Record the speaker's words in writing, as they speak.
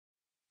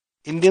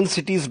Indian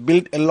cities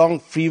built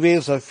along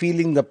freeways are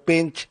feeling the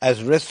pinch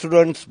as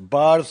restaurants,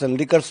 bars and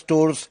liquor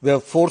stores were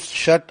forced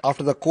shut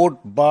after the court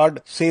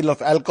barred sale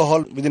of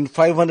alcohol within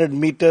 500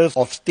 meters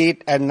of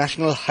state and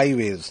national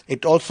highways.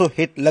 It also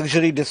hit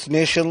luxury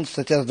destinations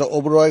such as the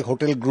Oberoi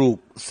Hotel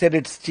Group, said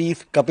its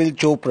chief Kapil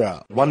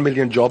Chopra. 1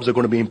 million jobs are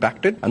going to be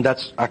impacted, and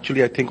that's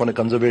actually, I think, on a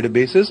conservative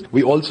basis.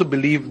 We also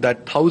believe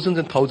that thousands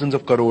and thousands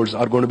of crores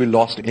are going to be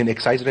lost in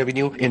excise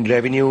revenue, in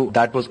revenue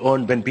that was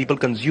earned when people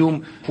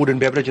consume food and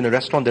beverage in a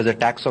restaurant. There's a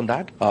tax on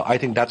that. I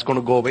think that's going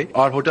to go away.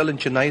 Our hotel in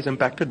Chennai is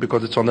impacted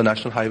because it's on the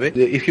national highway.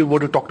 If you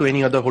were to talk to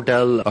any other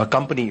hotel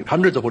company,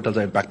 hundreds of hotels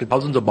are impacted,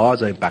 thousands of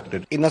bars are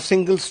impacted. In a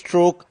single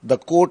stroke, the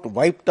court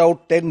wiped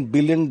out $10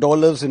 billion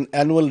in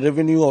annual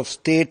revenue of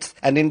states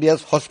and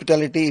India's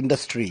hospitality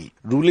industry.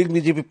 Ruling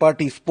BJP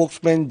party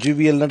spokesman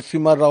GVL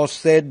Narasimha Rao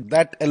said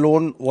that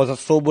alone was a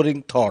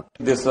sobering thought.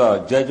 This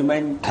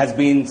judgment has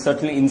been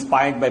certainly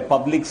inspired by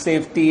public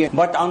safety,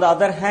 but on the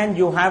other hand,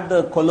 you have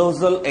the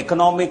colossal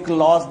economic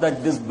loss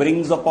that this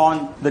brings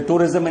upon the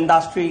tourism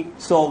industry.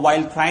 So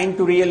while trying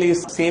to really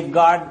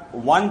safeguard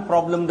one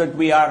problem that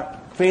we are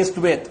faced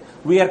with,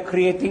 we are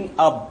creating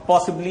a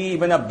possibly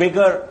even a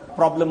bigger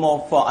problem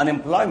of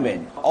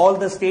unemployment. All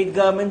the state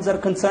governments are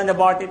concerned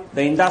about it.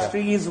 The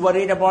industry is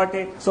worried about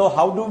it. So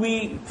how do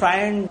we try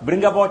and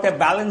bring about a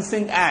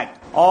balancing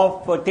act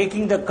of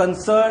taking the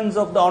concerns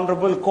of the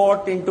Honorable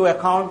Court into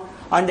account,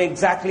 and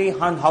exactly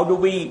how do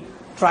we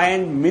try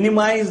and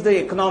minimize the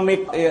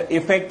economic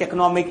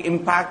economic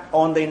impact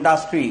on the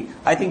industry?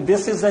 I think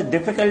this is a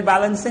difficult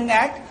balancing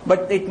act,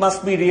 but it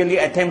must be really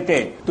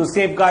attempted to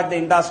safeguard the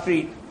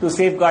industry, to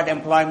safeguard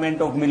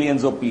employment of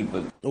millions of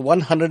people.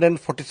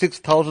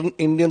 146,000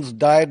 Indians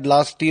died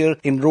last year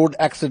in road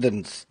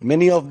accidents,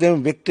 many of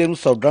them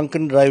victims of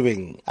drunken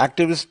driving.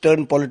 Activist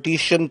turned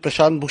politician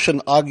Prashant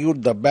Bhushan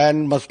argued the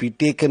ban must be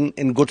taken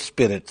in good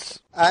spirits.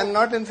 I am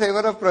not in favor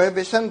of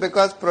prohibition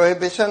because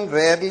prohibition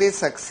rarely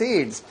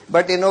succeeds,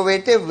 but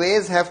innovative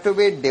ways have to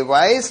be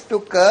devised to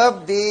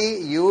curb the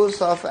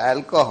use of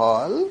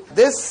alcohol.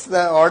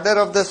 The order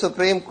of the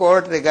Supreme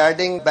Court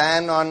regarding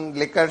ban on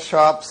liquor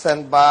shops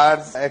and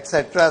bars,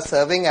 etc.,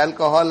 serving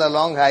alcohol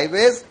along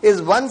highways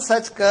is one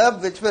such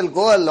curb which will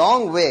go a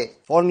long way.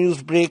 For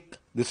Newsbreak,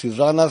 this is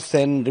Rana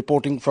Senn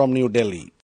reporting from New Delhi.